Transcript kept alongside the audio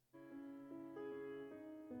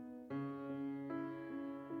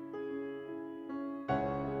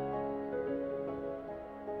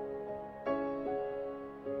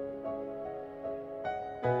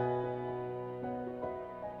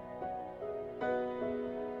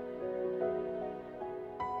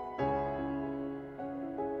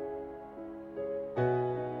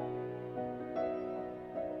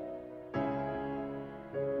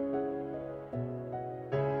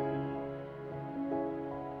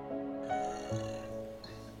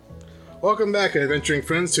Welcome back, adventuring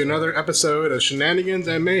friends, to another episode of Shenanigans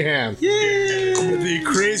and Mayhem. Yay! The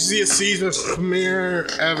craziest season premiere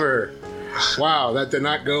ever. Wow, that did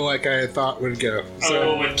not go like I thought would go.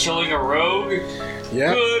 So, with killing a rogue?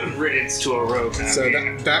 Yeah. Good riddance to a rogue. So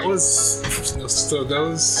that was... So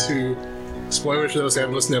those who... Spoilers for those who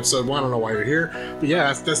haven't listened to episode 1, I don't know why you're here. But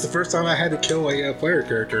yeah, that's the first time I had to kill a player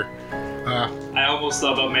character. I almost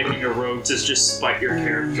thought about making a rogue to just spite your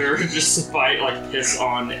character. Just spite, piss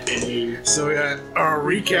on any... So our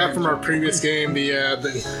recap from our previous game,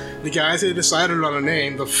 the guys had decided on a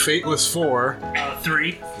name, the Fateless Four.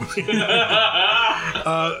 3.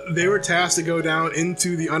 They were tasked to go down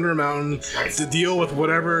into the Undermountain to deal with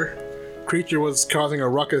whatever creature was causing a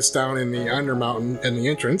ruckus down in the Undermountain and the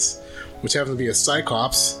entrance, which happened to be a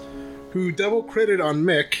Cyclops, who double critted on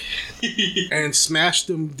Mick and smashed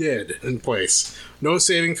him dead in place. No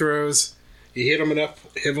saving throws. He hit him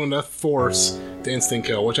enough force to instant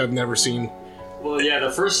kill, which I've never seen. Well, yeah,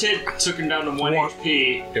 the first hit took him down to 1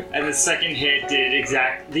 HP, Yep. and the second hit did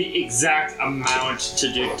the exact amount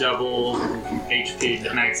to do double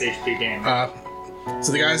HP, max HP damage.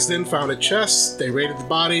 So the guys then found a chest. They raided the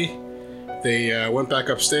body. They went back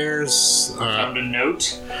upstairs. Found a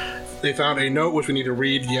note. They found a note, which we need to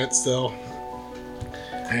read yet still.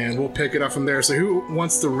 And we'll pick it up from there. So who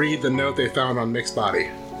wants to read the note they found on Mick's body?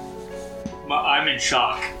 I'm in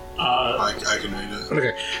shock. I can read it.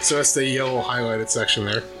 Okay, so that's the yellow highlighted section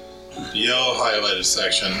there. The yellow highlighted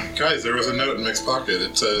section. Guys, there was a note in Mick's pocket.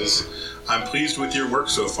 It says, I'm pleased with your work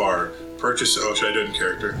so far. Should I do it in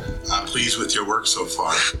character? I'm pleased with your work so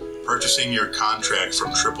far. Purchasing your contract from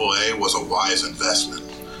AAA was a wise investment.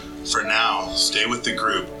 For now, stay with the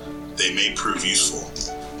group. They may prove useful.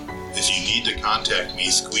 If you need to contact me,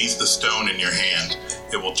 squeeze the stone in your hand.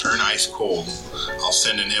 It will turn ice cold. I'll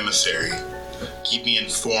send an emissary. Keep me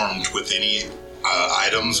informed with any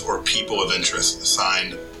items or people of interest.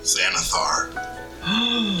 Signed, Xanathar.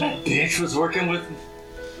 That bitch was working with...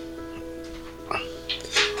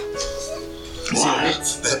 What?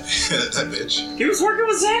 That bitch? He was working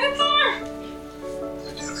with Xanathar?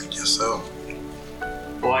 Yeah, I guess so.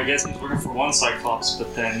 Well, I guess he's working for one Cyclops,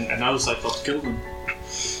 but then another Cyclops killed him.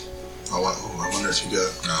 I wonder if you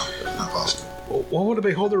got... No, not possible. Well, would a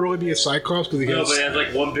beholder really be a Cyclops? Because No, but he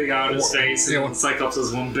had one big eye on his face, and yeah, Cyclops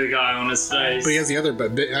has one big eye on his face. But he has the other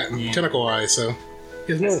tentacle eye, so...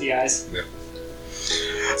 He has That's more. the eyes. Yeah.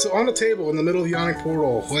 So on the table in the middle of the yawning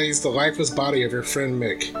portal lays the lifeless body of your friend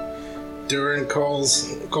Mick. Durin calls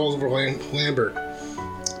over Lambert.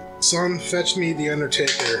 Son, fetch me the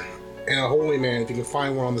Undertaker and a holy man if you can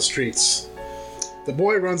find one on the streets. The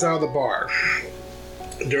boy runs out of the bar.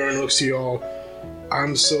 Durin looks to you all.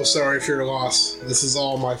 I'm so sorry for your loss. This is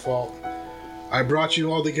all my fault. I brought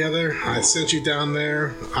you all together. I sent you down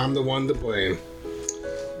there. I'm the one to blame.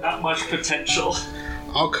 Not much potential.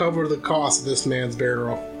 I'll cover the cost of this man's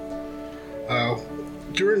burial.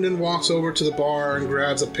 Durin then walks over to the bar and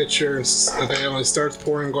grabs a pitcher of ale and starts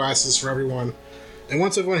pouring glasses for everyone. And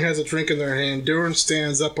once everyone has a drink in their hand, Durin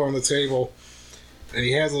stands up on the table and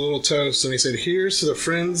he has a little toast and he said, here's to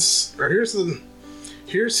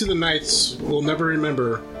the nights we'll never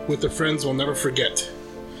remember, with the friends we'll never forget.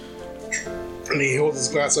 And he holds his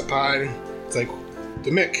glass up high. It's like, to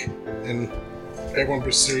Mick. And everyone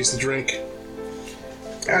proceeds to drink.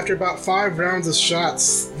 After about 5 rounds of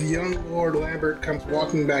shots, the young Lord Lambert comes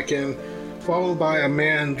walking back in, followed by a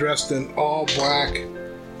man dressed in all black,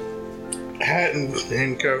 hat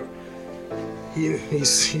and coat.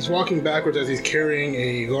 He's walking backwards as he's carrying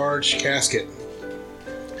a large casket.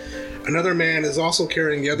 Another man is also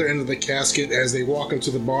carrying the other end of the casket as they walk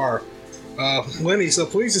into the bar. Lenny, so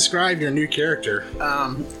please describe your new character.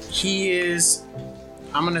 He is,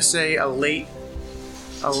 I'm gonna say, a late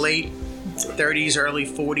 30s, early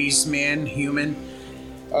 40s man, human.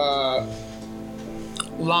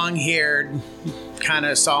 Long-haired, kind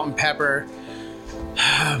of salt and pepper.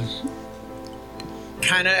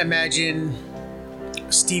 Kind of imagine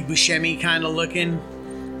Steve Buscemi kind of looking,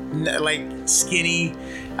 like skinny.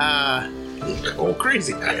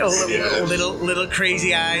 Crazy eyes. Little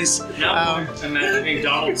crazy eyes. Now I'm imagining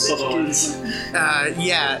Donald Sutherland's.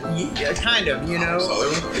 Yeah, kind of,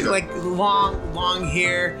 like long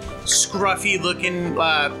hair, scruffy looking,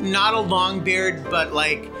 not a long beard, but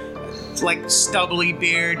like stubbly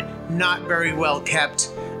beard, not very well kept.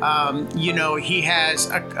 He has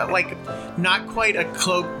not quite a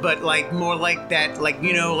cloak, but more like that, like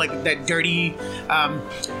that dirty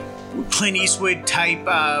Clint Eastwood type,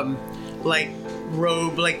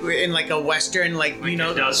 robe, in a western,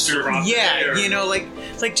 Duster rock yeah,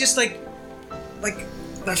 there. just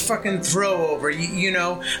the fucking throw over. You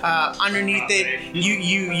know, underneath it,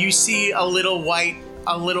 you see a little white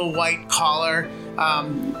collar.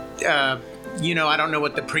 You know, I don't know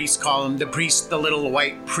what the priests call him. The little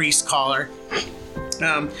white priest collar.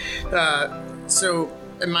 So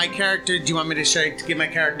my character. Do you want me to give my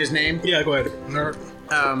character's name? Yeah, go ahead.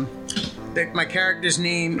 My character's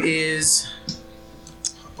name is.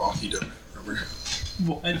 Bonky Donor, remember?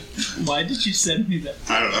 What? Why did you send me that?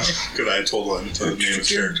 I don't know, because I told him to name his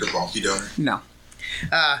character Bonky Donor. No.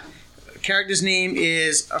 Character's name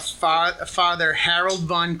is Father Harold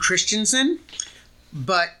von Christensen,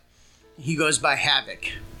 but he goes by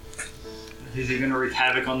Havoc. Is he gonna wreak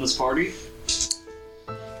havoc on this party?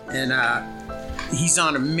 And he's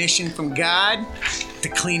on a mission from God to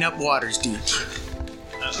clean up Waterdeep.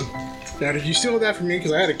 Now, did you steal that from me?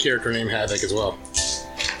 Because I had a character named Havoc as well.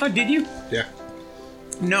 Oh, did you? Yeah.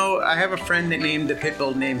 No, I have a friend that named the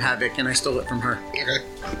pitbull named Havoc, and I stole it from her. Okay.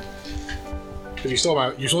 Because you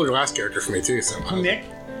stole your last character from me too. So. Nick?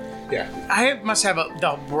 Yeah. I must have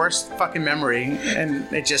the worst fucking memory,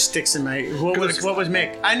 and it just sticks in my. What was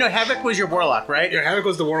Mick? I know Havoc was your warlock, right? Yeah, Havoc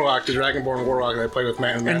was the warlock, the dragonborn warlock that I played with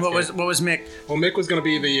Matt. And what was Mick? Well, Mick was going to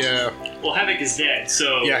be the. Well, Havoc is dead,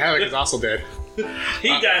 so. Yeah, Havoc is also dead. He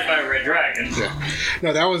died by a red dragon. Yeah.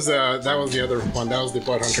 No, that was the other one. That was the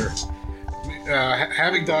Blood Hunter.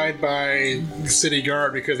 Havoc died by the city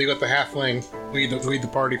guard because he let the halfling lead the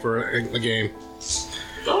party for a game.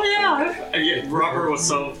 Oh yeah, Robert was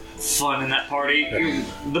so fun in that party. Yeah.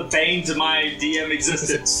 The banes of my DM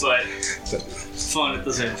existence, but fun at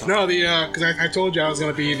the same time. No, because I told you I was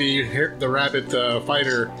going to be the rabbit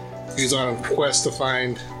fighter who's on a quest to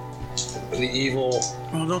find the evil.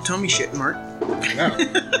 Oh, don't tell me shit, Mark. No,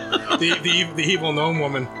 the evil gnome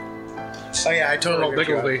woman. Oh yeah, I totally.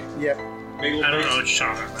 Biggleby. Yep. I don't know what you're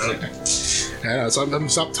talking about. Yeah, so I'm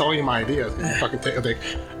stop telling you my idea. Fucking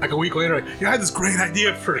like a week later, like, you had this great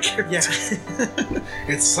idea for a character. Yeah.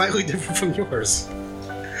 It's slightly different from yours.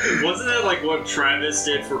 Wasn't that like what Travis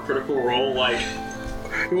did for Critical Role? Like,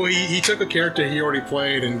 well, he took a character he already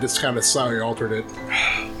played and just kind of slightly altered it.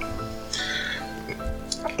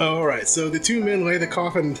 All right, so the two men lay the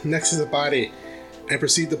coffin next to the body and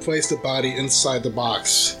proceed to place the body inside the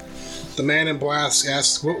box. The man in black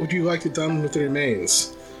asks, "What would you like to done with the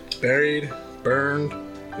remains? Buried, burned,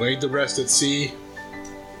 laid to rest at sea?"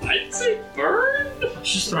 I'd say burned.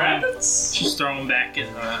 Just Rabbits. throw them back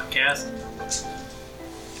in the castle.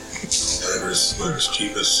 Whatever's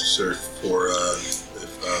cheapest, sir, for if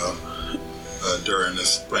Durin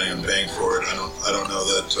is planning on paying for it. I don't know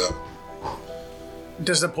that.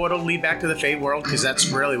 Does the portal lead back to the Fey world? Because that's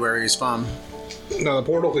really where he's from. No, the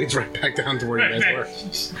portal leads right back down to where you guys were.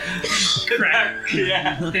 Crash.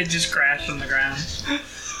 Yeah. They just crash on the ground.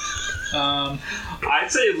 I'd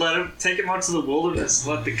say take him out to the wilderness,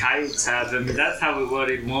 let the coyotes have him. That's how what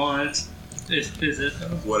he'd want. Is it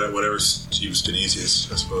though? Whatever's cheapest and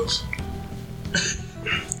easiest, I suppose.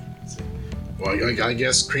 Well, I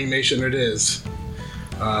guess cremation it is.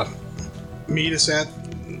 Meet us at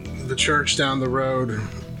the church down the road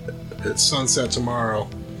at sunset tomorrow.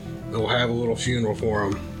 We'll have a little funeral for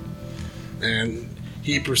him. And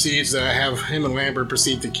he proceeds to have him and Lambert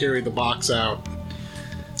proceed to carry the box out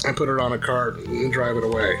and put it on a cart and drive it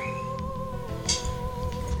away.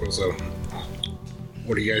 So,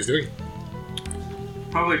 what are you guys doing?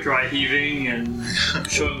 Probably dry heaving and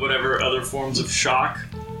showing whatever other forms of shock.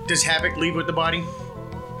 Does Havoc leave with the body?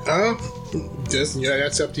 Yeah,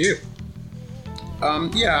 that's up to you.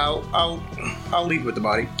 Yeah, I'll leave with the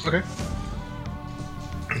body. Okay.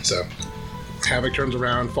 So, Havoc turns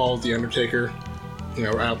around, follows the Undertaker,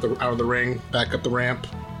 out of the ring, back up the ramp.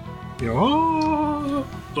 Oh,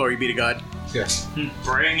 Glory be to God. yes.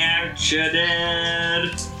 Bring out your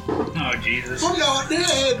dead. Oh Jesus! I'm not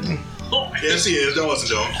dead. Oh, Yes, he is. Don't listen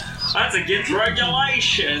to him. that's against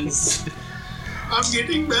regulations. I'm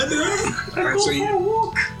getting better. All right, so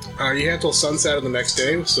you have till sunset of the next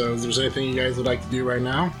day. So, if there's anything you guys would like to do right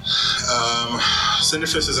now?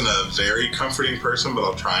 Cinderfist isn't a very comforting person, but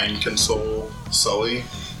I'll try and console Sully.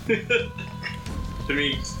 I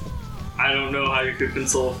mean, I don't know how you could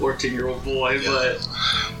console a 14-year-old boy, but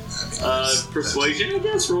persuasion, I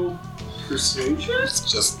guess. Roll persuasion.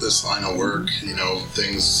 It's just this line of work,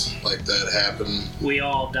 things like that happen. We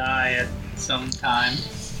all die at some time.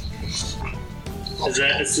 Is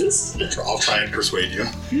that assist? I'll try and persuade you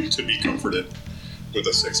to be comforted with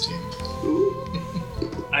a 16.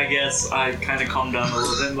 I guess I kind of calmed down a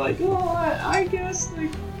little bit, like, I guess,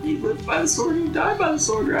 like, you live by the sword, you die by the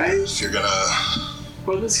sword, right? If you're gonna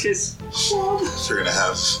Well, in this case, If you're gonna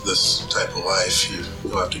have this type of life,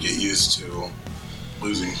 you'll have to get used to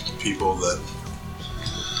losing people that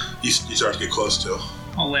You start to get close to.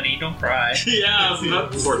 Oh, Lenny, don't cry. Yeah,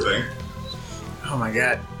 Poor thing. Oh my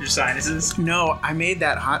god. Your sinuses. No, I made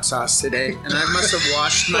that hot sauce today, and I must have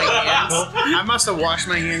washed my hands. I must have washed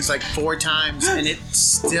my hands like 4 times, and it's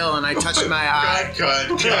still. And I touched my eye, God.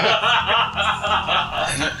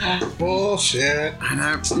 Bullshit. and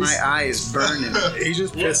my eye is burning. He's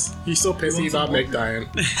just pissed. He's still pissy about Mick dying.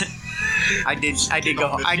 I did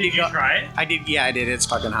go. I Did did you go. try it? I did. Yeah, I did. It's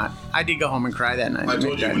fucking hot. I did go home and cry that night. I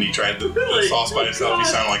told you when he tried the sauce by himself, he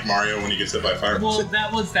sounded like Mario when he gets hit by fire. Well,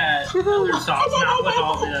 that was that other sauce, not with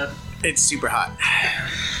all the It's super hot.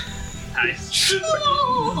 ice. Can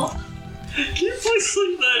you please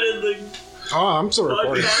leave that in the Oh, I'm still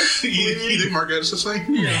recording. podcast? you think Mark edits this thing?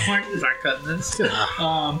 Yeah, Mark is not cutting this.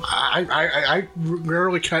 I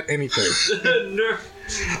rarely cut anything. No.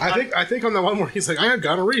 I think on the one where he's like, I have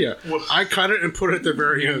gonorrhea. I cut it and put it at the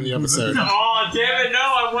very end of the episode. Oh, damn it, no,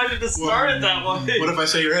 I wanted to start it that way. What if I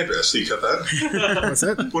say your address? Do you cut that? What's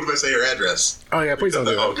that? What if I say your address? Oh yeah, please don't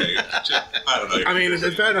do that. Okay. I don't know. I mean, it's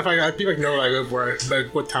bad enough people know where I live,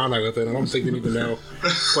 like what town I live in. I don't think they need to know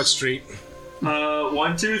what street.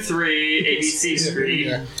 123 ABC Street.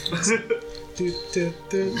 Yeah.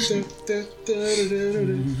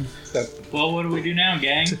 Well, what do we do now,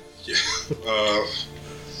 gang?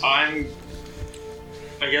 I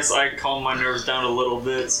guess I calmed my nerves down a little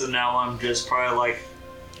bit, so now I'm just probably like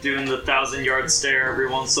doing the 1,000-yard stare every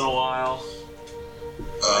once in a while.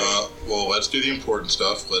 Well, let's do the important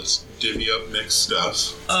stuff. Let's divvy up Mick's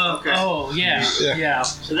stuff. Okay. Oh, yeah.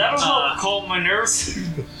 So that'll help calm my nerves.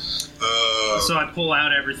 So I pull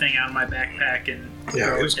out everything out of my backpack and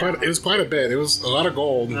Yeah, it was quite a bit. It was a lot of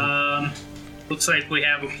gold. looks like we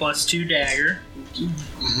have a +2 dagger.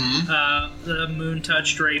 The moon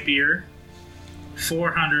touched rapier.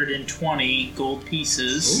 420 gold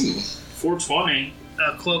pieces. Ooh, 420.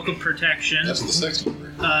 A cloak of protection. that's the sex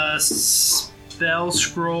number. Spell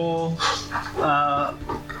scroll. I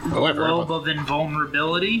forgot Globe about of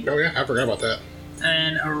invulnerability. Oh yeah, I forgot about that.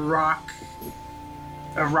 And a rock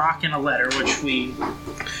and a letter, which we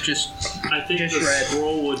just I think Just the read.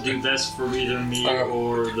 scroll would do best for either me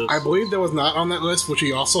or the. I believe that was not on that list, which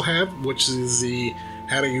we also have, which is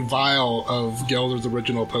had a vial of Gelder's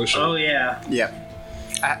original potion. Oh yeah. Yeah.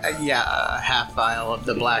 A half vial of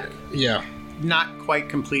the black. Yeah, Not quite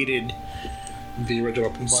completed. the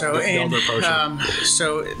original So, the and, Gelder potion.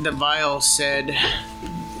 so the vial said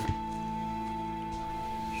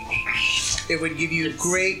it would give you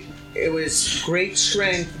great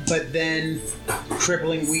strength, but then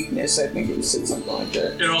crippling weakness. I think it said something like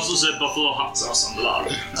that. It also said buffalo hot sauce on the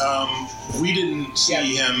bottom. We didn't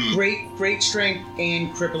see him. Great strength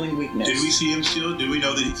and crippling weakness. Did we see him steal it? Did we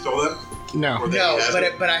know that he stole that? No. Or that No, he has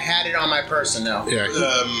it? but I had it on my person though. Yeah,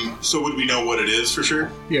 So would we know what it is for sure?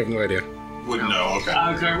 you have no idea. Wouldn't know. Okay.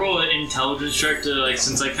 Can I roll an intelligence check to, like,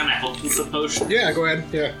 since I kind of helped with the potion? Yeah, go ahead.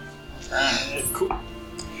 Yeah. Cool.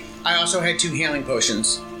 I also had 2 healing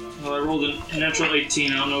potions. Well, I rolled a natural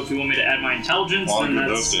 18. I don't know if you want me to add my intelligence. All Then you both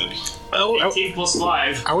that's did. Oh, 18 plus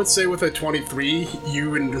 5. I would say with a 23, you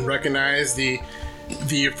would recognize the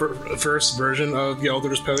first version of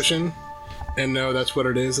Gelder's potion, and know that's what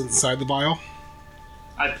it is inside the vial.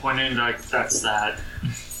 I pointed like, that's that.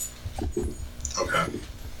 Okay.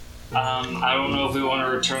 I don't know if we want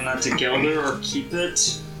to return that to Gelder or keep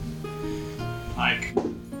it. Like, I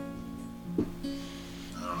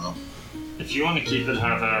don't know. if you want to keep it,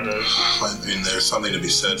 have at it. I mean, there's something to be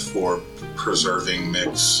said for preserving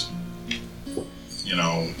Mick's,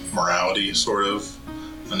 morality, sort of.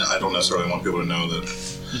 And I don't necessarily want people to know that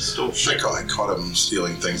He's still I caught him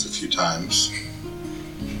stealing things a few times.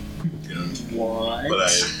 What? But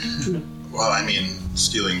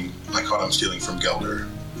stealing. I caught him stealing from Gelder.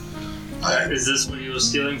 I Is this what he was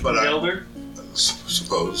stealing from But I- Gelder?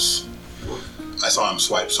 suppose I saw him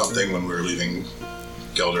swipe something when we were leaving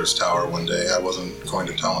Gelder's tower one day. I wasn't going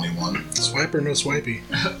to tell anyone. Swipe or no swipey?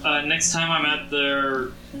 Next time I'm up there,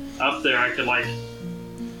 I could like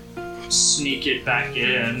sneak it back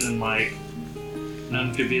in, and like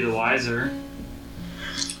none could be the wiser.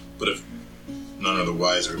 But if none are the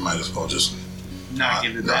wiser, might as well just Not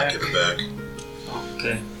give it back. give it back.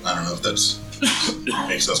 Okay. I don't know if that's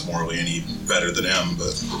makes us morally any better than him,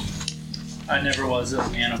 but I never was a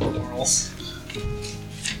man of morals.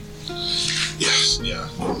 yes, yeah.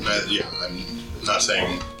 I'm not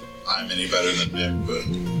saying I'm any better than Nick,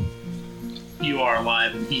 but You are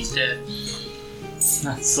alive and he's dead.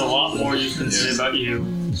 That's a lot more you can say Yes. about you.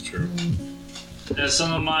 it's true. As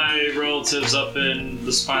some of my relatives up in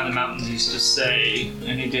the spine of the mountains used to say,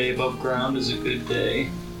 any day above ground is a good day.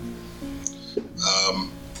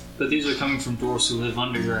 But these are coming from dwarves who live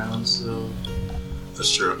underground, so...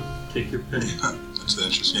 That's true. Take your pick. It's an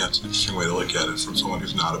interesting way to look at it from someone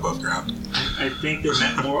who's not above ground. I think they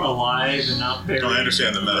meant more alive and not buried. No, I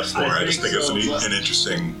understand the metaphor. I just think it's an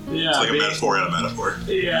interesting. Yeah, it's like a metaphor and a metaphor.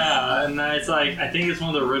 Yeah, and it's like I think it's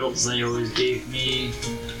one of the riddles they always gave me.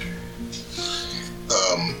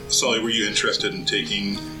 Sully, were you interested in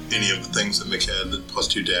taking any of the things that Mick had? The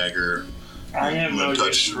 +2 dagger. I have no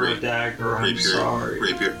use for a dagger. I'm sorry.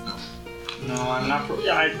 Rapier. No, I'm not.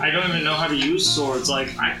 I don't even know how to use swords.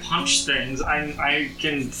 Like I punch things. I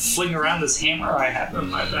can fling around this hammer I have in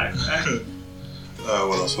my backpack.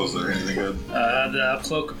 What else was there? Anything good? The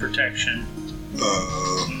cloak of protection.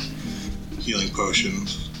 Healing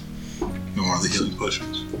potions. No more of the healing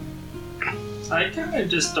potions. I kind of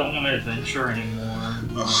just don't want to adventure anymore.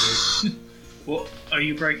 Well, are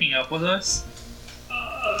you breaking up with us?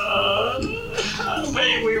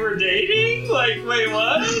 Wait, we were dating? Like, wait,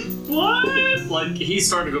 what? What? Like, he's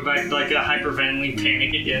starting to go back to like a hyperventilating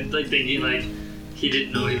panic again, like thinking like he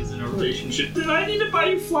didn't know he was in a relationship. Did I need to buy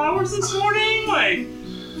you flowers this morning? Like,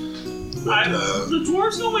 the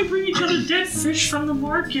dwarves normally bring each other dead fish from the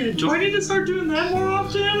market. Do I need to start doing that more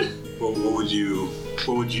often? Well, what would you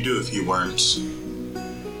do if you weren't?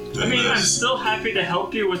 I mean, I'm still happy to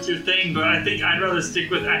help you with your thing, but I think I'd rather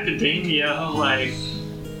stick with academia. Like,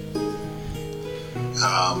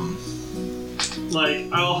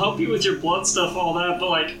 I'll help you with your blood stuff, all that, but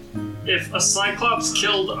like, if a Cyclops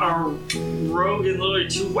killed our rogue and literally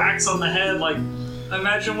 2 whacks on the head, like,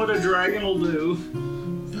 imagine what a dragon will do.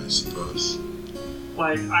 I suppose.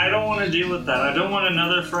 Like, I don't want to deal with that. I don't want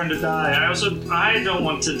another friend to die. I don't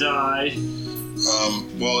want to die.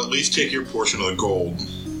 Well, at least take your portion of the gold.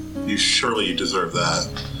 You surely deserve that.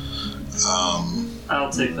 I'll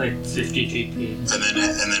take like 50 GP. And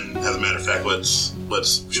then, as a matter of fact,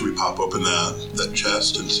 should we pop open that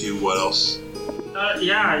chest and see what else? I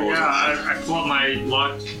pulled out my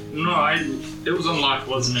locked. No, it was unlocked,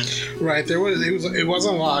 wasn't it? Right, it was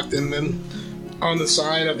unlocked, and then on the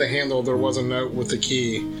side of the handle there was a note with the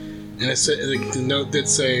key, and the note did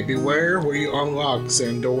say, "Beware where you unlock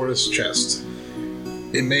Xandora's chest.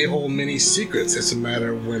 It may hold many secrets. It's a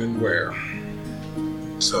matter of when and where."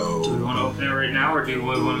 So, do we want to open it right now, or do we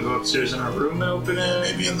want to go upstairs in our room and open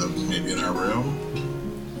it? Maybe in our room.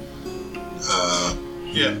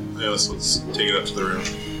 Let's take it up to the room.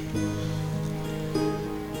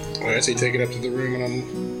 Alright, so you take it up to the room, and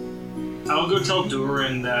I'll go tell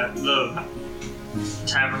Durin that the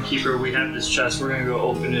tavern keeper, we have this chest, we're gonna go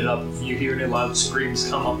open it up. If you hear any loud screams,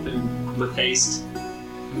 come up and with haste.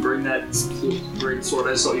 And bring that great sword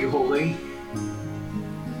I saw you holding.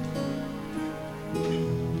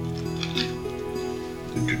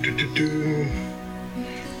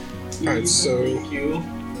 Alright, so you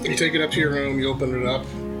take it up to your room, you open it up.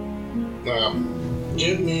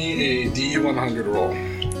 Give me a D100 roll.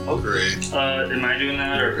 Oh, great. Am I doing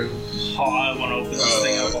that, or? Oh, I want to open this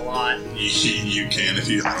thing up a lot. You can if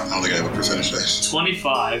you. I don't think I have a percentage dice.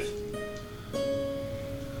 25.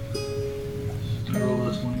 I rolled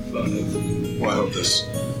a 25. Well, I hope this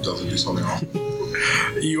doesn't do something wrong.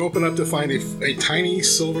 You open up to find a tiny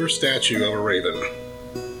silver statue of a raven.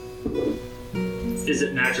 Is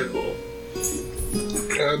it magical?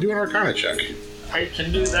 Do an Arcana check. I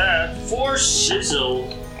can do that. For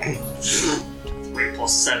shizzle. 3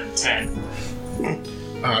 plus 7, 10.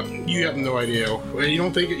 You have no idea. You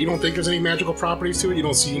don't think there's any magical properties to it. You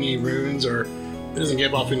don't see any runes, or it doesn't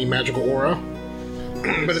give off any magical aura.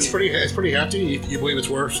 But it's pretty hefty. You believe it's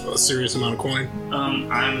worth a serious amount of coin.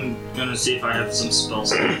 I'm gonna see if I have some spell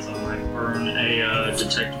slots. I might burn a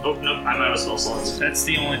detect. Oh no, I'm out of spell slots. That's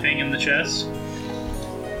the only thing in the chest.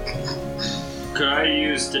 Could I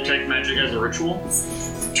use detect magic as a ritual?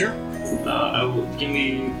 Sure. Give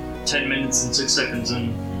me 10 minutes and 6 seconds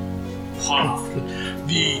and pop.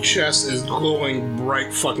 The chest is glowing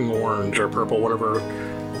bright fucking orange or purple, whatever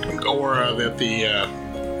aura that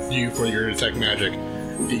you for your detect magic.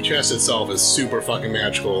 The chest itself is super fucking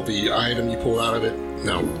magical. The item you pull out of it,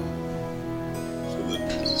 no.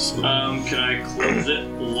 Can I close it,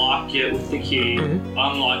 lock it with the key,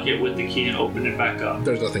 unlock it with the key, and open it back up?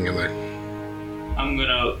 There's nothing in there. I'm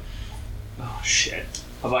gonna... Oh, shit.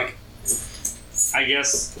 I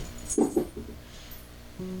guess...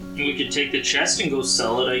 We could take the chest and go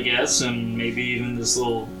sell it, I guess, and maybe even this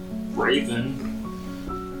little raven.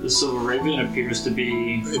 The silver raven appears to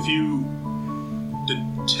be... If you...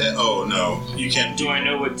 Oh, no. You can't... Do I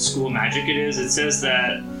know what school of magic it is? It says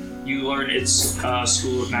that you learn its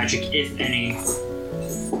school of magic, if any.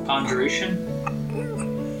 Conjuration?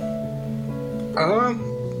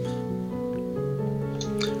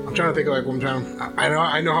 I'm trying to think of like one time.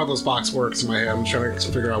 I know how those box works in my head. I'm trying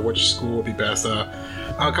to figure out which school would be best.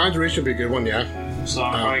 Conjuration would be a good one, yeah. So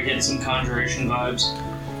I'm probably getting some conjuration vibes.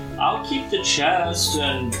 I'll keep the chest,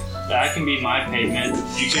 and that can be my payment.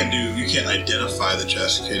 You can't identify the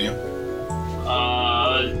chest, can you?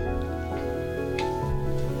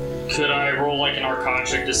 Could I roll like an Arcana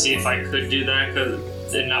check to see if I could do that,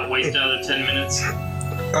 and not waste another 10 minutes?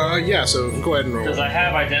 Yeah, so go ahead and roll. Because I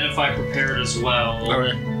have Identify Prepared as well.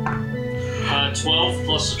 Okay. 12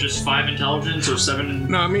 plus just 5 intelligence or 7?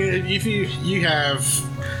 No, I mean, if you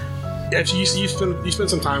spend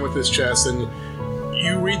some time with this chest and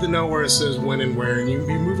you read the note where it says when and where, and you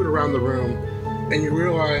move it around the room, and you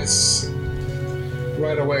realize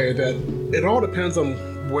right away that it all depends on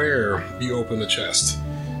where you open the chest.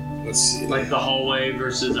 Let's see. Like the hallway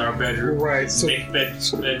versus our bedroom. Right. So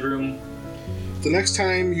bedroom. the next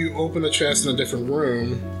time you open the chest in a different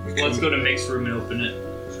room... Let's go to Mick's room and open it.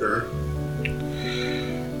 Sure.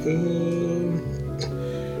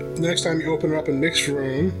 Next time you open it up in Mick's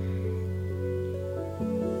room...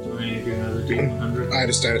 So I need to do another D100. I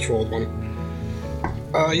just rolled one.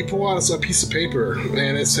 You pull out a piece of paper,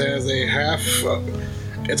 and it says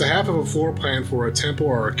it's a half of a floor plan for a temple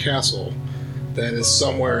or a castle that is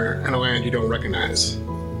somewhere in a land you don't recognize.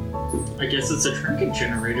 I guess it's a trinket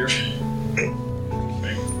generator.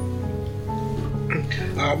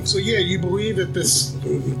 So yeah, you believe that this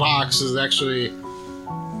box is actually...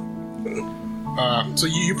 so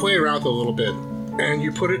you play around with it a little bit, and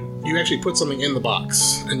you actually put something in the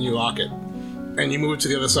box, and you lock it. And you move it to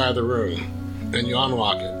the other side of the room, and you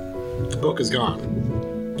unlock it. The book is gone.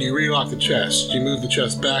 You relock the chest. You move the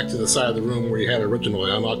chest back to the side of the room where you had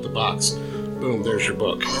originally, unlock the box. Boom, there's your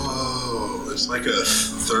book. Oh, it's like a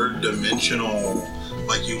third dimensional...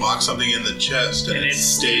 Like you lock something in the chest and it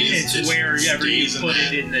stays. It's wherever you put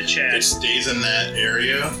it in the It chest. stays in that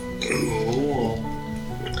area. Cool.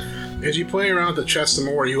 As you play around with the chest some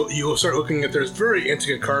more, you'll start looking at there's very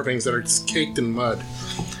intricate carvings that are just caked in mud.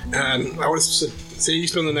 And I would say you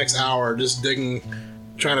spend the next hour just digging,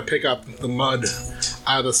 trying to pick up the mud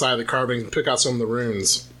out of the side of the carving, pick out some of the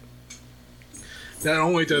runes. Not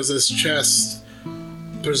only does this chest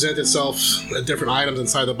present itself at different items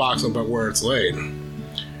inside the box about where it's laid,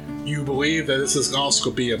 you believe that this is also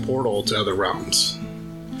could be a portal to other realms.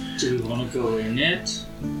 Do we want to go in it?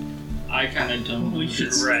 I kind of don't. We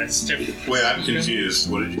should rest. Wait, I'm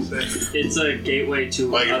confused. What did you say? It's a gateway to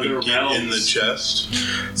Like if other we get realms. in the chest?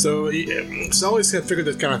 So Sully's kind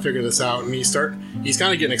of figured this out, and he's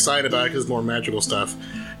kind of getting excited about it because it's more magical stuff.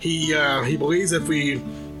 He believes if we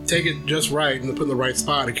take it just right and put it in the right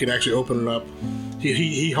spot, it could actually open it up.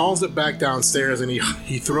 He hauls it back downstairs, and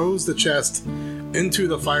he throws the chest into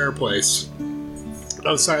the fireplace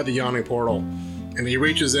outside the yawning portal. And he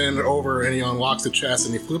reaches in over and he unlocks the chest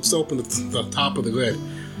and he flips open the top of the lid.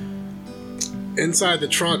 Inside the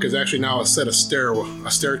trunk is actually now a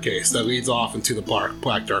staircase that leads off into the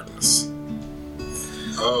black darkness.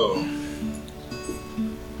 Oh.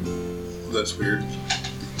 That's weird.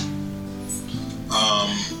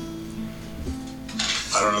 I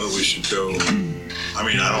don't know that we should go. I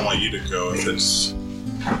mean, I don't want you to go if it's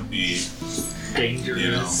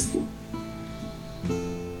dangerous.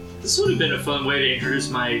 This would have been a fun way to introduce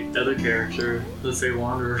my other character, the Fey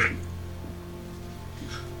Wanderer.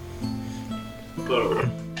 But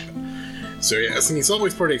so yes, and he's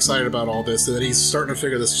always pretty excited about all this, that he's starting to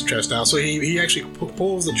figure this chest out. So he actually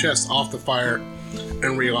pulls the chest off the fire and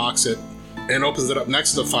relocks it and opens it up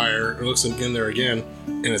next to the fire and looks in there again,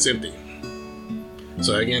 and it's empty.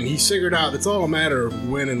 So again, he's figured out it's all a matter of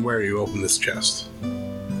when and where you open this chest.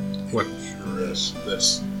 What? Sure is.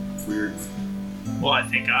 That's weird. Well, I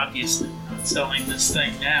think obviously we're not selling this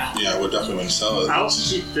thing now. Yeah, I would definitely want to sell it. I'll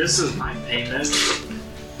keep this as my payment.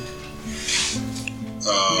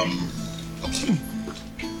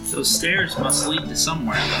 Those stairs must lead to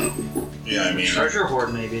somewhere, though. Yeah, I mean... Treasure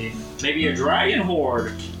hoard, maybe. Maybe a dragon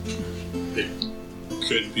hoard. It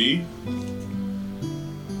could be.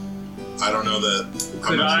 I don't know that...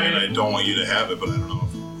 I'm not saying I don't want you to have it, but I don't know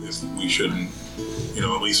if we shouldn't,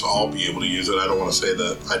 at least all be able to use it. I don't want to say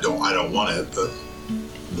that I don't want it, but...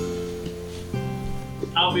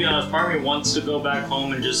 I'll be honest, part of me wants to go back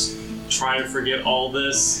home and just try to forget all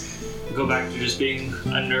this. Go back to just being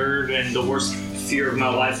a nerd, and the worst fear of my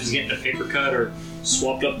life is getting a paper cut or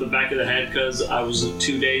swapped up the back of the head because I was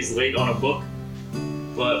 2 days late on a book.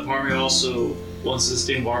 But part of me also wants to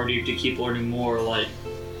stay Bardi to keep learning more, like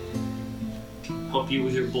help you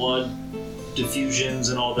with your blood diffusions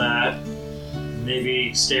and all that.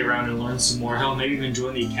 Maybe stay around and learn some more. Hell, maybe even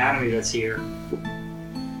join the academy that's here.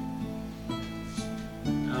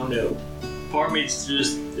 I don't know. Part of me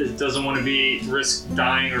it doesn't want to risk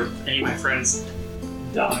dying or any of my friends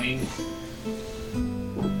dying.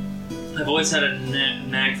 I've always had a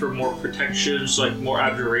knack for more protection, so like more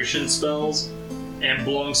abjuration spells and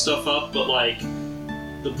blowing stuff up, but like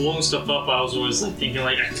the blowing stuff up, I was always like thinking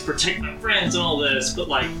like I can protect my friends and all this, but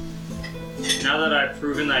like now that I've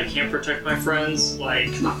proven that I can't protect my friends,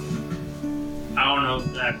 like I don't know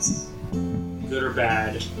if that's good or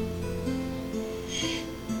bad.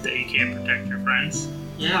 That you can't protect your friends?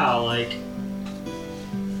 Yeah, like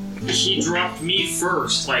he dropped me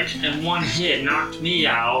first, like in one hit, knocked me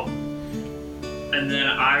out, and then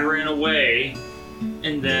I ran away,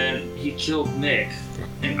 and then he killed Mick,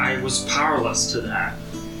 and I was powerless to that.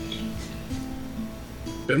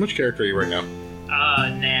 Ben, which character are you right now?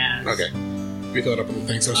 Naz. Okay. We thought up on the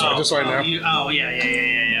thing, so just so I know.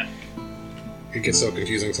 Yeah. It gets so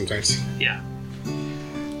confusing sometimes. Yeah.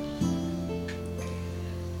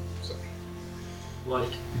 So.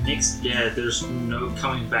 Like, there's no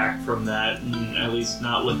coming back from that, and at least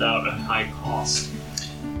not without a high cost.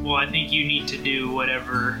 Well, I think you need to do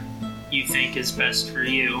whatever you think is best for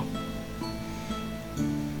you.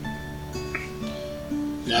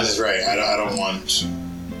 That's right. I don't want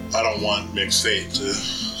Mick's fate to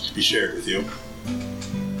be shared with you.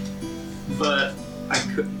 But I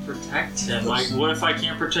couldn't protect him. Like, what if I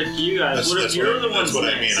can't protect you guys? What if you're the ones That's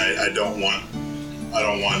what next? I mean. I don't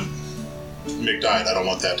want Mick died. I don't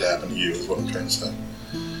want that to happen to you, is what I'm trying to say.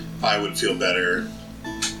 I would feel better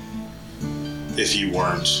if you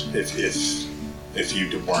weren't, if you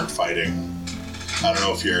weren't fighting. I don't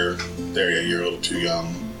know if you're there yet. You're a little too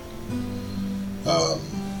young.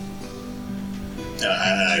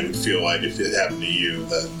 And I would feel like if it happened to you,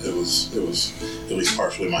 that it was at least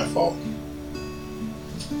partially my fault.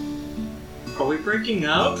 Are we breaking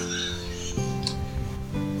up?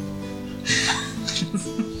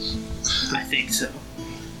 I think so.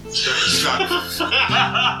 It's not.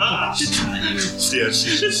 Yeah,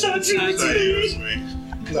 It's not me.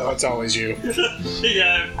 No, it's always you.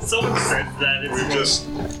 Yeah, someone said that. It's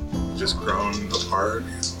We've just grown apart.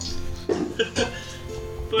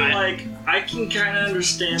 But like, I can kind of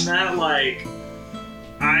understand that. Like,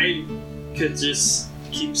 I could just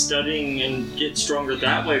keep studying and get stronger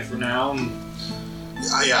that way for now.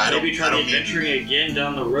 Maybe try adventuring again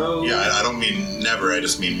down the road. Yeah, I don't mean never. I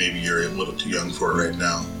just mean maybe you're a little too young for it right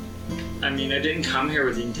now. I mean, I didn't come here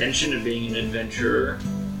with the intention of being an adventurer.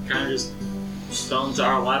 Kind of just fell into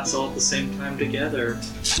our laps all at the same time together.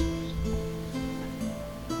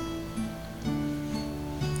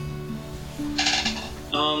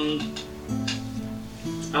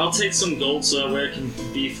 I'll take some gold so that way I can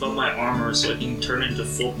beef up my armor so I can turn into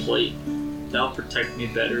full plate. That'll protect me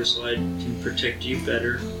better so I can protect you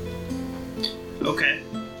better. Okay.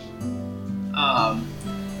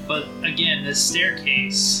 But again, this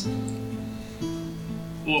staircase.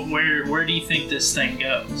 Where do you think this thing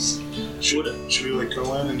goes? Should we like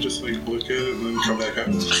go in and just like look at it and then come back up?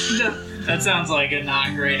 That sounds like a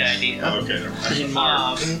not great idea. Oh, okay, never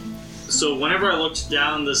mind. So whenever I looked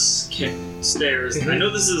down the stairs, I know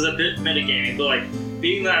this is a bit metagaming, but like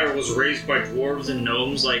being that I was raised by dwarves and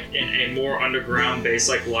gnomes, like in a more underground based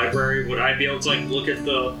like library, would I be able to like look at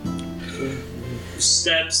the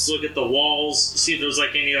steps, look at the walls, see if there's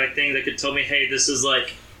like any like thing that could tell me, hey, this is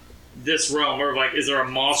like this realm, or like is there a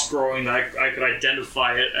moss growing that I could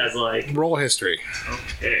identify it as like roll history.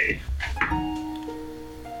 Okay.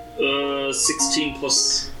 16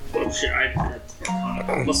 plus. Oh shit!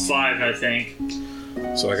 Plus 5, I think.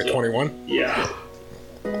 So like a 21? Yeah.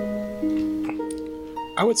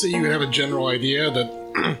 I would say you would have a general idea that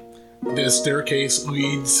this staircase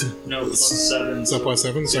leads... No, plus 7. It's not plus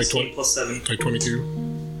 7? It's like 20, plus 7. like 22?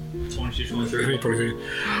 22, 23. 23.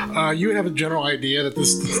 You would have a general idea that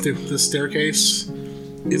this staircase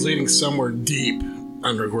is leading somewhere deep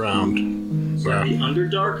underground. So the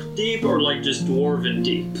Underdark deep, or like just Dwarven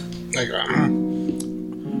deep? Like,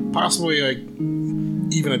 possibly like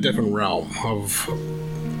even a different realm of...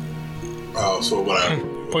 Oh, so what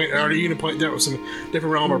or even that was some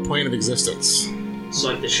different realm or plane of existence. So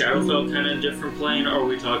like the Shadowfell kind of different plane, or are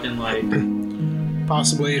we talking like...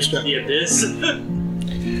 Possibly... the Abyss?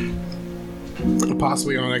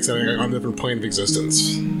 Possibly on a different plane of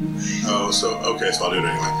existence. Oh, so okay, so I'll do it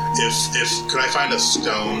anyway. If could I find a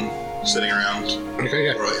stone sitting around? Okay,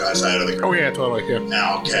 yeah. Or like outside of the ground? Oh yeah, totally, yeah. And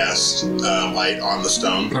I'll cast light on the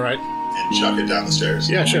stone. All right. And chuck it down the stairs.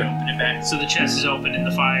 Yeah, sure. Open it back. So the chest is open in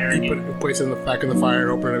the fire. You place it back in the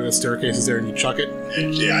fire, open it, and the staircase is there, and you chuck it.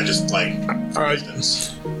 And yeah, I just like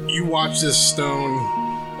distance. You watch this stone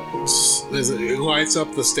as it lights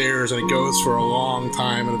up the stairs, and it goes for a long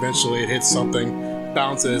time, and eventually it hits something,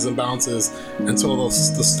 bounces and bounces until the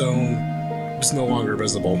stone is no longer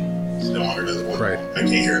visible. It's no longer visible. Right. I can't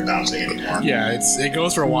hear it bouncing anymore. Yeah, it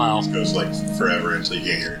goes for a while. It goes like forever until you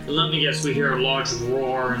can't hear it. Let me guess, we hear a large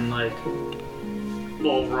roar and like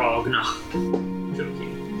Bullfrog. No.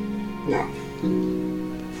 Joking. Yeah.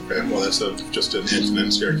 Okay, well that's just an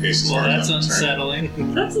infinite staircase as Well, far that's as I'm concerned.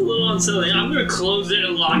 unsettling. That's a little unsettling. I'm gonna close it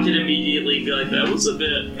and lock it immediately and be like, that was a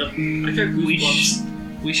bit. I got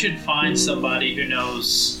goosebumps. We should find somebody who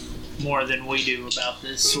knows more than we do about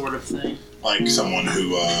this sort of thing. Like someone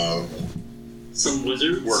who Some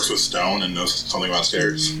wizards? works with stone and knows something about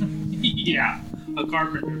stairs. Yeah, a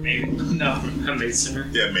carpenter maybe. No. A masoner.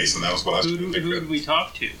 Yeah, Mason, that was what I was Who thinking. would we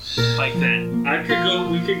talk to like that?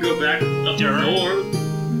 We could go back up north.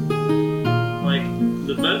 Like,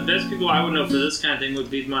 the best people I would know for this kind of thing would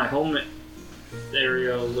be my home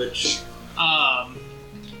area, which...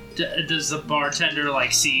 Does the bartender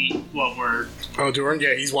like see what we're? Oh, Doran,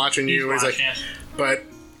 yeah, he's watching you. He's like, but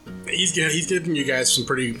he's giving you guys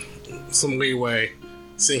some leeway,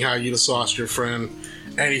 seeing how you just lost your friend,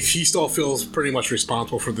 and he still feels pretty much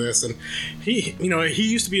responsible for this. And he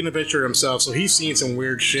used to be an adventurer himself, so he's seen some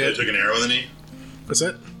weird So shit. I took an arrow in the knee? What's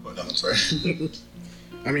that? Oh, no, I'm sorry.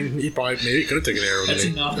 I mean, he maybe could have taken an arrow. That's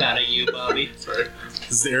Didn't enough out of you, Bobby. Sorry.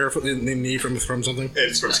 Is the arrow in the knee from something?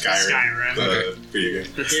 It's from Skyrim. Skyrim. The video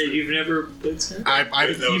game. Yeah, you've never played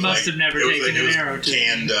Skyrim? You must have never taken an arrow to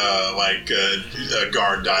canned,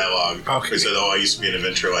 guard dialogue. Okay. They said, I used to be an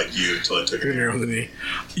adventurer like you until I took An an arrow arrow. in the knee.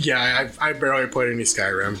 Yeah, I barely played any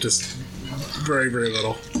Skyrim, just very, very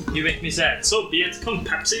little. You make me sad. So be it, come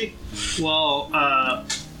Pepsi. Well,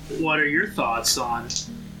 what are your thoughts on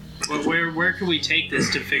where can we take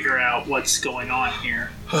this to figure out what's going on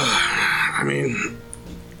here? I mean,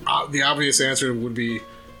 the obvious answer would be,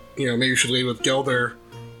 maybe you should lead with Gelder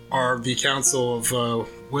or the Council of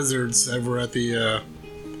Wizards over at the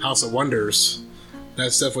House of Wonders.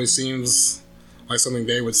 That definitely seems like something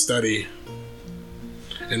they would study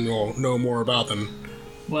and will know more about than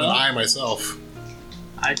I myself.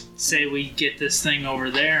 I'd say we get this thing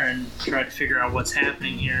over there and try to figure out what's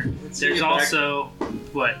happening here. Let's There's get back- also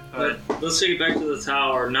what? Let's take it back to the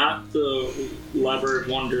tower, not the Library of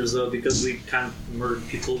Wonders, though, because we kind of murdered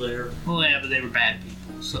people there. Well, yeah, but they were bad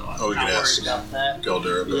people, so I'm we not could worried ask about that.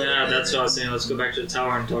 Gelder. Yeah, that's what I was saying. Let's go back to the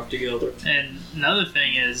tower and talk to Gilder. And another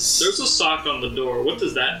thing is, There's a sock on the door. What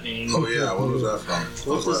does that mean? Oh, yeah, what was that from?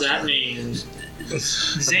 What does that mean?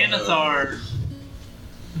 Xanathar.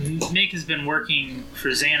 Mick has been working for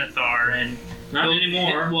Xanathar, and Not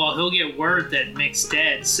anymore. He'll get word that Mick's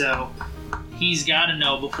dead, so he's got to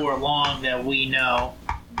know before long that we know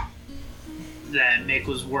that Mick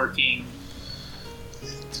was working.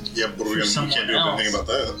 Yeah, but we can't do anything about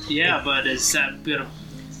that. Yeah, but is that gonna?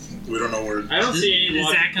 We don't know where. I don't see any Is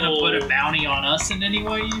that gonna logical... put a bounty on us in any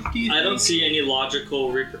way? Do you I think? don't see any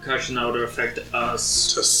logical repercussion that would affect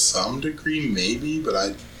us. To some degree, maybe, but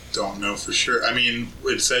I don't know for sure. I mean,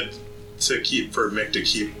 it said for Mick to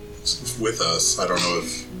keep with us. I don't know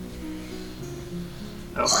if.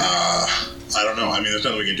 Okay. I don't know. I mean, there's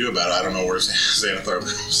nothing we can do about it. I don't know where Xanathar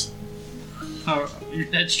lives. Oh,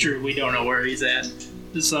 that's true. We don't know where he's at,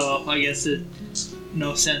 so I guess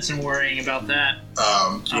no sense in worrying about that.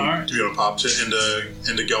 Do you want to pop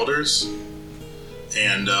into Gelder's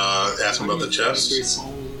and ask him about the chest?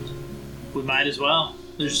 We might as well.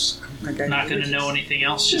 There's not going to know anything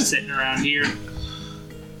else just sitting around here.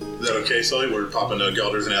 Is that okay, Sully? We're popping to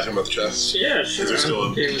Gelder's and asking about the chest? Yeah, sure. Is there still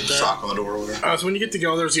I'm okay a with that. sock on the door or whatever? So when you get to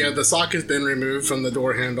Gelder's, the sock has been removed from the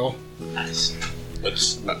door handle. Nice.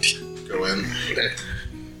 Let's go in. Okay.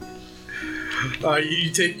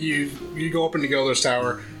 You go up into Gelder's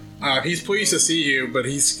tower. He's pleased to see you, but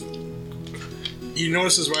he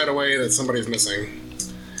notices right away that somebody's missing.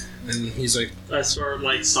 And he's like... I start,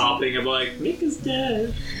 sobbing. I'm like, Mick is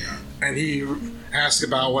dead. And he asks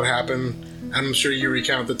about what happened. I'm sure you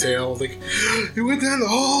recount the tale. Like, he went down the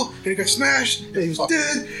hall, and he got smashed, and he was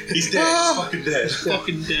dead. He's dead. Ah! He's fucking dead.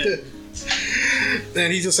 Fucking dead.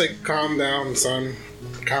 And he's just like, calm down, son.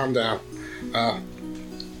 Calm down.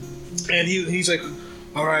 And he's like,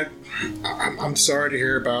 all right, I'm sorry to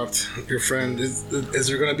hear about your friend. Is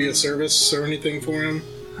there going to be a service or anything for him?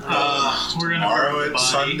 We're gonna Tomorrow at body.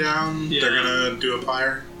 sundown, Yeah. they're gonna do a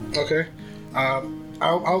pyre. Okay.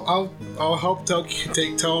 I'll help tell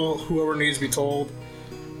whoever needs to be told,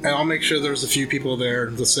 and I'll make sure there's a few people there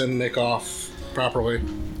to send Nick off properly.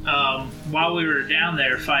 While we were down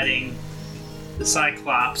there fighting the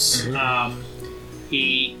Cyclops,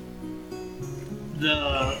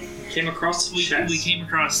 Came across the chest. we came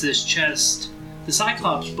across this chest the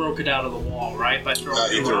Cyclops broke it out of the wall, right? By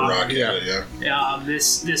throwing He a threw a rock. rock at it, yeah.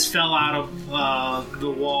 This fell out of the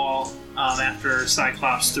wall after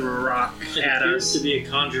Cyclops threw a rock It at appears us. to be a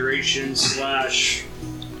conjuration /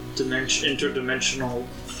 interdimensional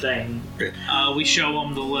thing. We show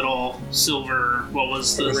him the little silver, what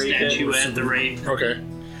was the statue at the rate? Okay.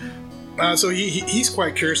 So he's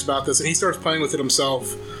quite curious about this, and he starts playing with it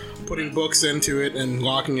himself, putting books into it and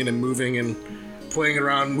locking it and moving and playing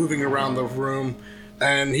around, moving around the room.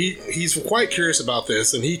 And he's quite curious about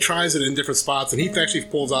this, and he tries it in different spots, and he actually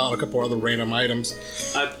pulls out a couple other random items.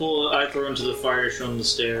 I throw into the fire, show him the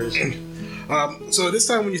stairs. So this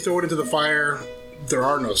time when you throw it into the fire, there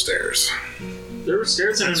are no stairs. There were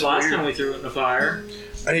stairs in it last time we threw it in the fire.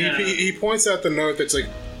 And he points out the note that's like,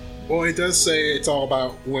 well, it does say it's all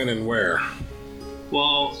about when and where.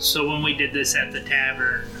 Well, so when we did this at the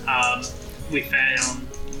tavern, we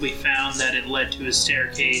found that it led to a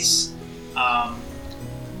staircase.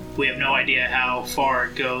 We have no idea how far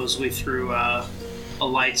it goes. We threw a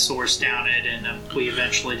light source down it, and we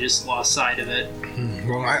eventually just lost sight of it.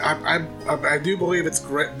 Well, I do believe it's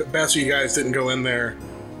best you guys didn't go in there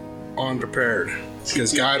unprepared,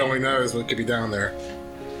 because God only knows what could be down there.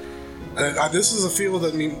 This is a field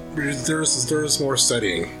that there's more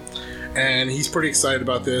studying, and he's pretty excited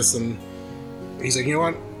about this. And he's like, you know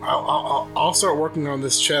what? I'll start working on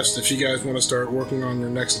this chest if you guys want to start working on your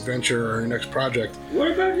next adventure or your next project.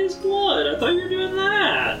 What about his blood? I thought you were doing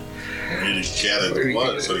that. You need to gather the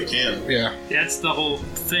blood so he can. Yeah. That's the whole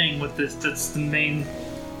thing with this. That's the main.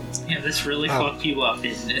 Yeah, this really fucked you up,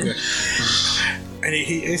 didn't it? Yeah. And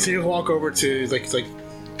he'll walk over to like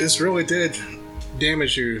this really did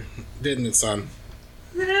damage you, didn't it, son?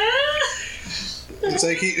 It's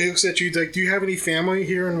like he looks at you like, do you have any family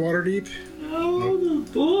here in Waterdeep? Oh, the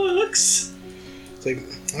books. It's like,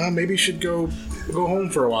 maybe you should go home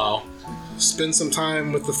for a while, spend some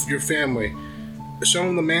time with your family, show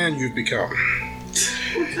them the man you've become.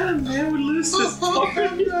 What kind of man would lose his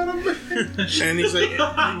fucking And he's like,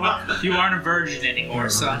 You aren't a virgin anymore,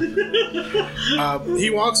 son. he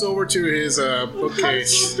walks over to his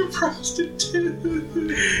bookcase.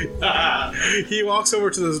 He walks over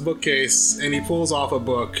to this bookcase and he pulls off a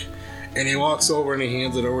book, and he walks over and he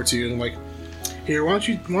hands it over to you, and like, here, why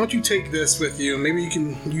don't you take this with you? Maybe you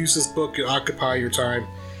can use this book to occupy your time.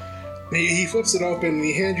 And he flips it open and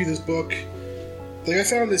he hands you this book. Like, I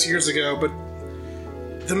found this years ago, but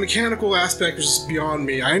the mechanical aspect is just beyond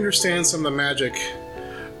me. I understand some of the magic,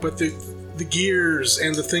 but the gears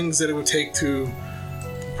and the things that it would take to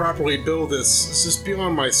properly build this is just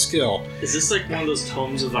beyond my skill. Is this like one of those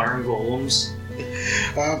tomes of Iron Golems?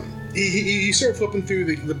 You start flipping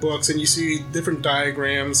through the books and you see different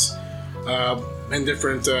diagrams and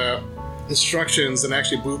different instructions and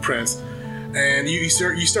actually blueprints. And you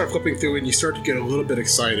start flipping through it, and you start to get a little bit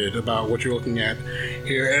excited about what you're looking at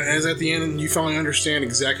here. And as at the end, you finally understand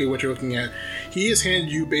exactly what you're looking at. He has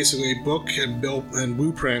handed you basically a book and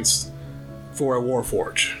blueprints for a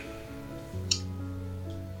warforge.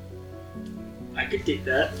 I could dig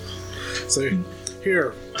that. So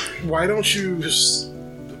here, why don't you just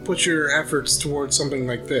put your efforts towards something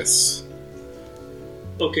like this?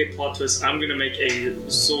 Okay, plot twist. I'm gonna make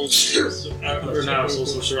a soul sorcerer, or not a soul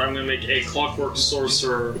sorcerer. I'm gonna make a clockwork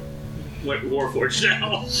sorcerer warforged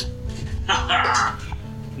now.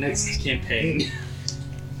 Next campaign.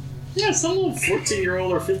 Yeah, some little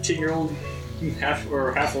 14-year-old or 15-year-old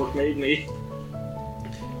half-orc made me.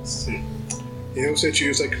 He looks at you,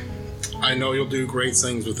 he's like, I know you'll do great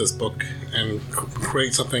things with this book and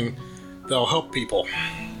create something that'll help people.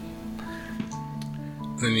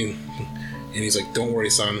 And he's like, don't worry,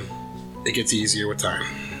 son. It gets easier with time.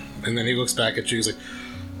 And then he looks back at you, he's like,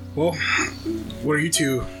 well, what are your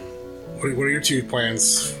two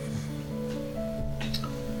plans?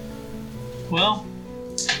 Well,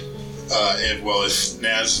 if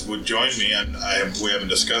Naz would join me, we haven't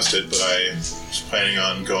discussed it, but I was planning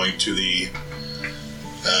on going to the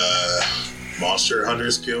Monster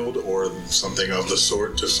Hunters Guild or something of the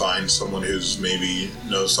sort to find someone who's maybe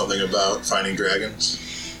knows something about finding dragons.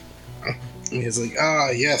 And he's like,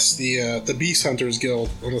 yes, the Beast Hunters Guild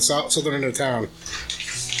on the southern end of town.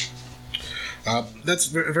 That's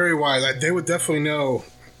very wise. They would definitely know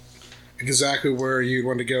exactly where you'd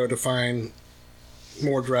want to go to find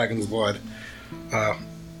more dragon's blood.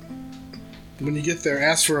 When you get there,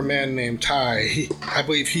 ask for a man named Ty. I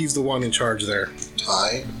believe he's the one in charge there.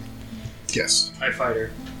 Ty? Yes. TIE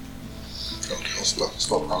Fighter. Okay, I'll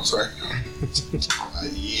spell it wrong, sorry.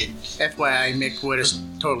 FYI, Mick would have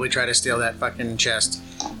totally tried to steal that fucking chest.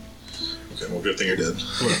 Okay, well, good thing you're dead.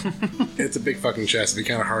 It's a big fucking chest. It'd be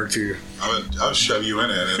kind of hard to. I'll shove you in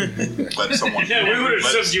it and let someone. Yeah, we would have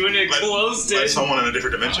shoved you in it, closed Let it. someone in a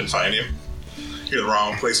different dimension find you. You're in the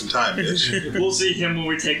wrong place and time, bitch. We'll see him when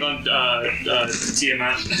we take on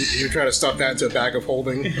Tiamat. You try to stuff that into a bag of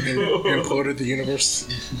holding and imploded the universe.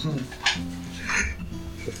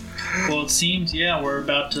 Well, it seems, yeah, we're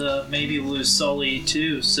about to maybe lose Sully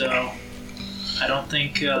too, so I don't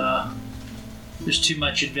think there's too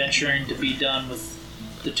much adventuring to be done with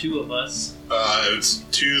the two of us. It's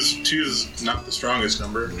two's not the strongest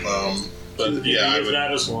number. But yeah,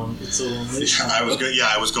 that is one. It's a lonely.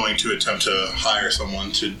 I was going to attempt to hire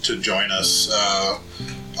someone to join us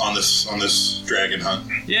on this dragon hunt.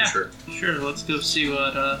 Yeah, Sure. Let's go see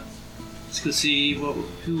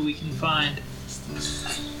who we can find.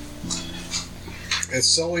 And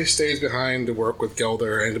Sully stays behind to work with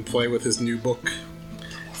Gelder and to play with his new book.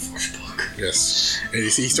 Yes. And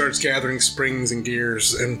he starts gathering springs and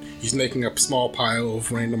gears, and he's making a small pile of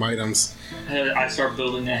random items. I start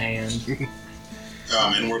building a hand.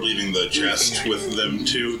 And we're leaving the chest with them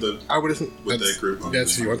too. I would with that group.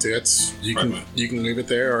 That's if you want to. That's you can leave it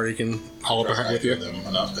there, or you can haul it behind with you.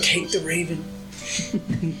 Take the raven.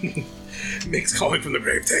 Mick's calling from the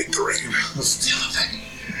grave. Take the raven.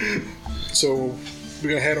 So we're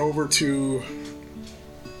gonna head over to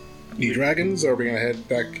the dragons, or are we gonna head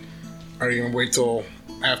back? Are you gonna wait till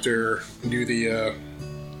after we do the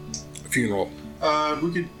funeral? We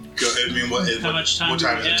could go. I mean, How much time? What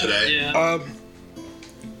time is it today? Yeah.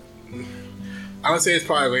 I would say it's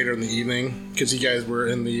probably later in the evening because you guys were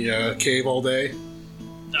in the cave all day,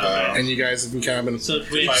 Okay. and you guys have been kind of been. So if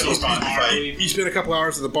we You spent a couple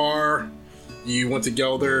hours at the bar. You went to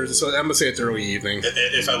Gelder's, so I'm gonna say it's early evening.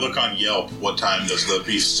 If I look on Yelp, what time does the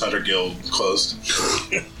Beast Hunter Guild close?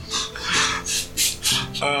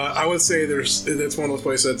 I would say that's one of those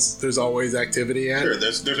places there's always activity at. Sure,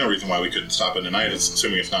 there's no reason why we couldn't stop in tonight,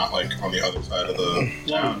 assuming it's not like on the other side of the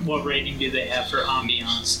town. what rating do they have for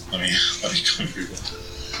ambiance? Let me Google.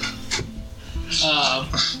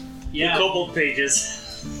 Yeah. The kobold pages.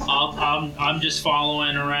 I'm just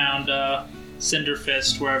following around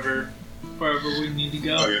Cinderfist wherever we need to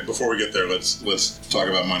go. Okay, before we get there, let's talk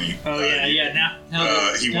about money. Oh yeah.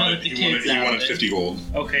 Now he that the kids out of wanted it. 50 gold.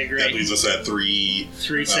 Okay, great. That leaves us at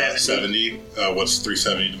 370. 70. What's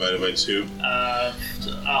 370 divided by 2?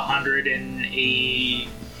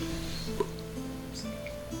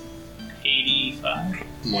 185.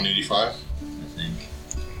 185. I think.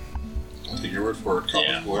 I'll take your word for it, college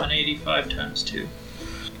Yeah, boy. 185 times 2.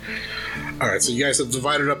 All right, so you guys have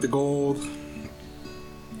divided up the gold.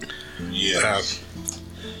 Yeah.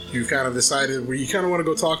 You've kind of decided where you kind of want to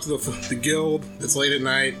go talk to the guild. It's late at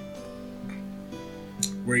night.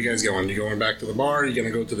 Where are you guys going? You going back to the bar? Are you going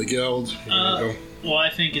to go to the guild? Well, I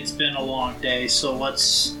think it's been a long day, so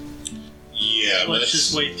let's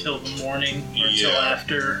just wait till the morning or till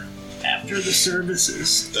after the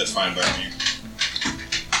services. That's fine by me.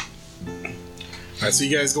 All right, so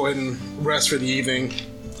you guys go ahead and rest for the evening.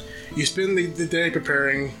 You spend the day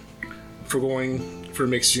preparing for going for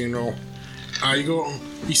Mick's funeral.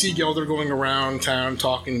 You see Gelder going around town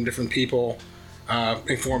talking to different people,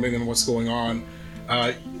 informing them what's going on.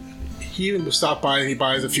 He even stopped by and he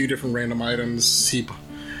buys a few different random items.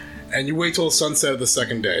 And you wait till the sunset of the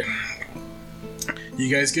second day. You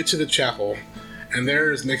guys get to the chapel, and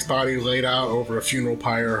there is Mick's body laid out over a funeral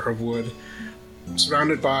pyre of wood,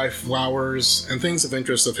 surrounded by flowers and things of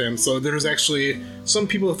interest of him. So there's actually some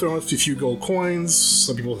people have thrown a few gold coins,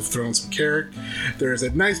 some people have thrown some carrot. There's a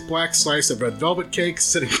nice black slice of red velvet cake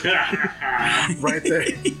sitting right there.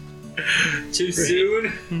 Too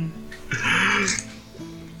soon?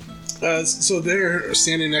 So there,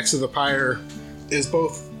 standing next to the pyre, is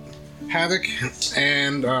both Havoc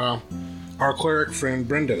and our cleric friend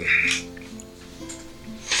Brendan.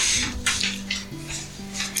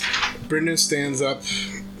 Brendan stands up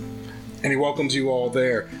and he welcomes you all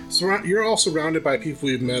there. So you're all surrounded by people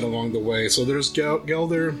you've met along the way. So there's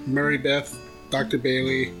Gelder, Mary Beth, Dr.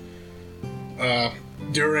 Bailey,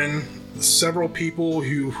 Durin, several people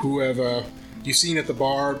who have you've seen at the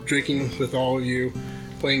bar drinking with all of you,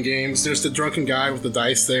 playing games. There's the drunken guy with the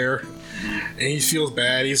dice there, and he feels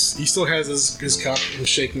bad. He still has his cup and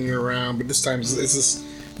shaking it around, but this time it's just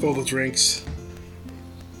filled with drinks.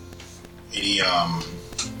 Any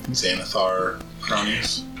Xanathar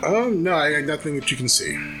cronies? No, I got nothing that you can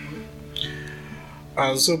see.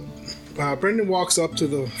 So Brendan walks up to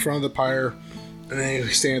the front of the pyre, and then he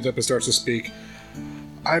stands up and starts to speak.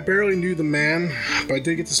 I barely knew the man, but I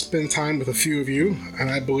did get to spend time with a few of you, and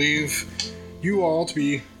I believe you all to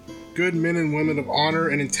be good men and women of honor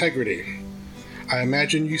and integrity. I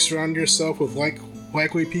imagine you surround yourself with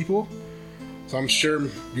likely people, so I'm sure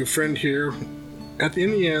your friend here,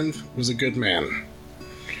 in the end, was a good man.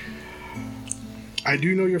 I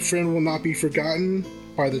do know your friend will not be forgotten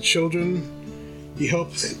by the children he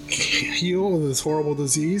helped heal of this horrible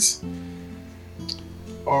disease,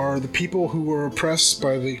 or the people who were oppressed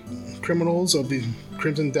by the criminals of the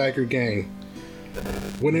Crimson Dagger Gang.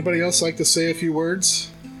 Would anybody else like to say a few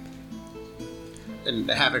words? And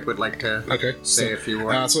Havoc would like to say a few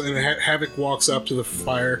words. So Havoc walks up to the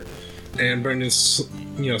fire, and Brendan,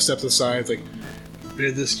 steps aside, like,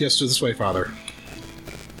 this way, Father.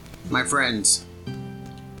 My friends,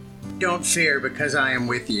 don't fear because I am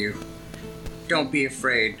with you. Don't be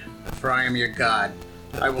afraid, for I am your God.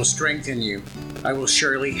 I will strengthen you. I will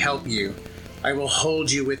surely help you. I will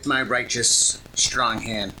hold you with my righteous, strong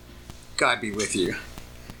hand. God be with you.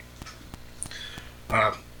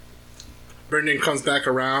 Brendan comes back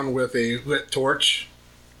around with a lit torch,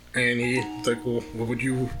 and he's like, well, would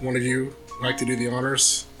one of you like to do the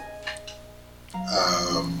honors?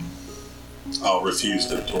 I'll refuse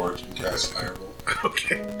the torch and cast Fireball.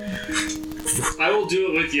 Okay. I will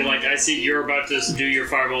do it with you. Like, I see you're about to do your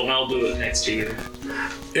fireball, and I'll do it next to you.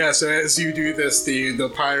 Yeah, so as you do this, the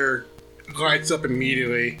pyre lights up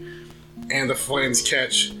immediately, and the flames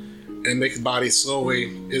catch, and Mick's body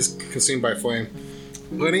slowly is consumed by flame.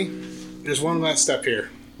 Lenny, there's one last step here.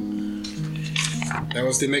 That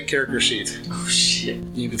was the Mick character sheet. Oh, shit.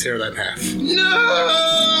 You need to tear that in half. No!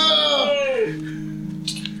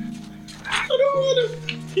 I don't want to.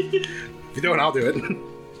 If you don't, I'll do it.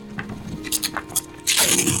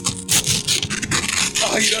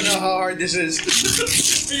 Oh, you don't know how hard this is.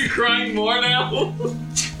 Are you crying more now?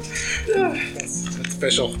 That's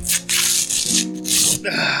official.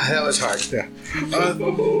 That was hard. Yeah.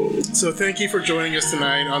 So thank you for joining us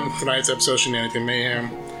tonight on tonight's episode of Shenanigans Mayhem.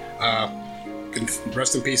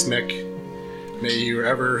 Rest in peace, Mick. May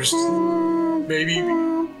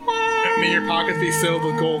your pockets be filled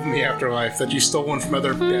with gold in the afterlife that you stolen from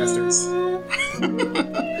other bastards.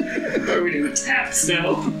 Are we doing taps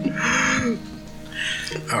now?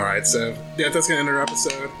 Alright, so that's gonna end our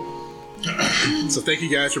episode. So thank you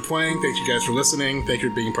guys for playing, thank you guys for listening, thank you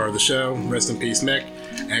for being part of the show. Rest in peace, Mick,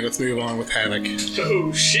 and let's move on with Havoc.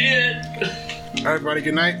 Oh shit! Alright, everybody,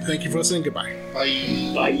 good night. Thank you for listening. Goodbye.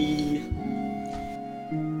 Bye. Bye.